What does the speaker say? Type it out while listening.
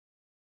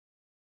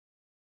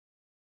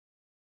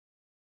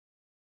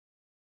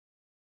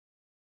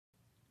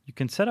You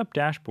can set up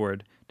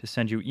Dashboard to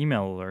send you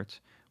email alerts,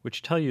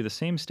 which tell you the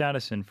same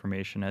status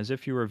information as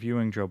if you were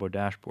viewing Drobo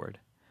Dashboard.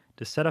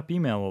 To set up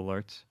email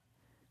alerts,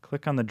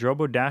 click on the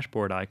Drobo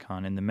Dashboard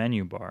icon in the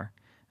menu bar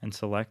and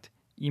select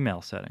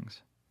Email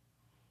Settings.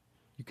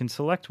 You can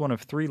select one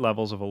of 3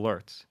 levels of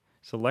alerts.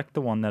 Select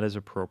the one that is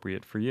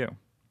appropriate for you.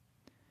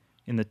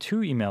 In the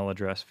To Email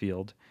Address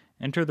field,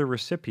 enter the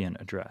recipient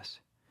address.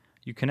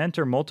 You can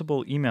enter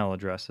multiple email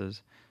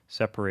addresses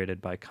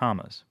separated by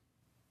commas.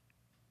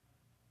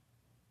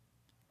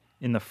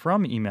 In the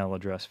From Email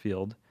Address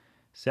field,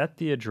 set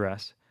the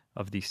address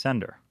of the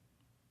sender.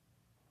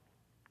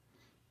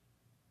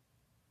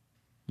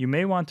 You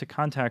may want to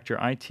contact your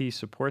IT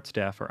support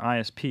staff or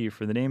ISP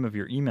for the name of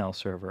your email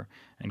server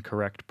and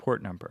correct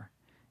port number.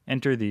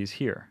 Enter these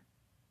here.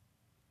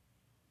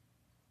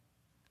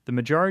 The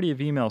majority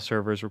of email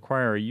servers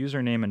require a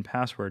username and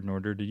password in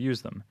order to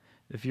use them.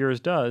 If yours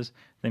does,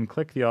 then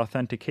click the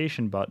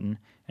Authentication button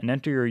and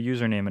enter your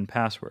username and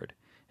password.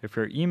 If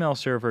your email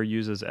server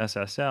uses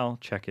SSL,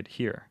 check it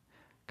here.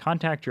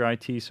 Contact your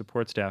IT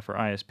support staff or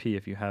ISP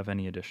if you have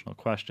any additional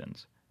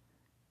questions.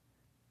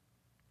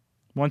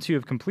 Once you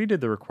have completed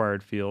the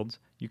required fields,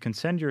 you can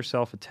send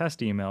yourself a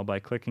test email by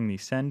clicking the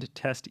Send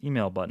Test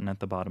Email button at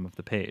the bottom of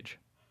the page.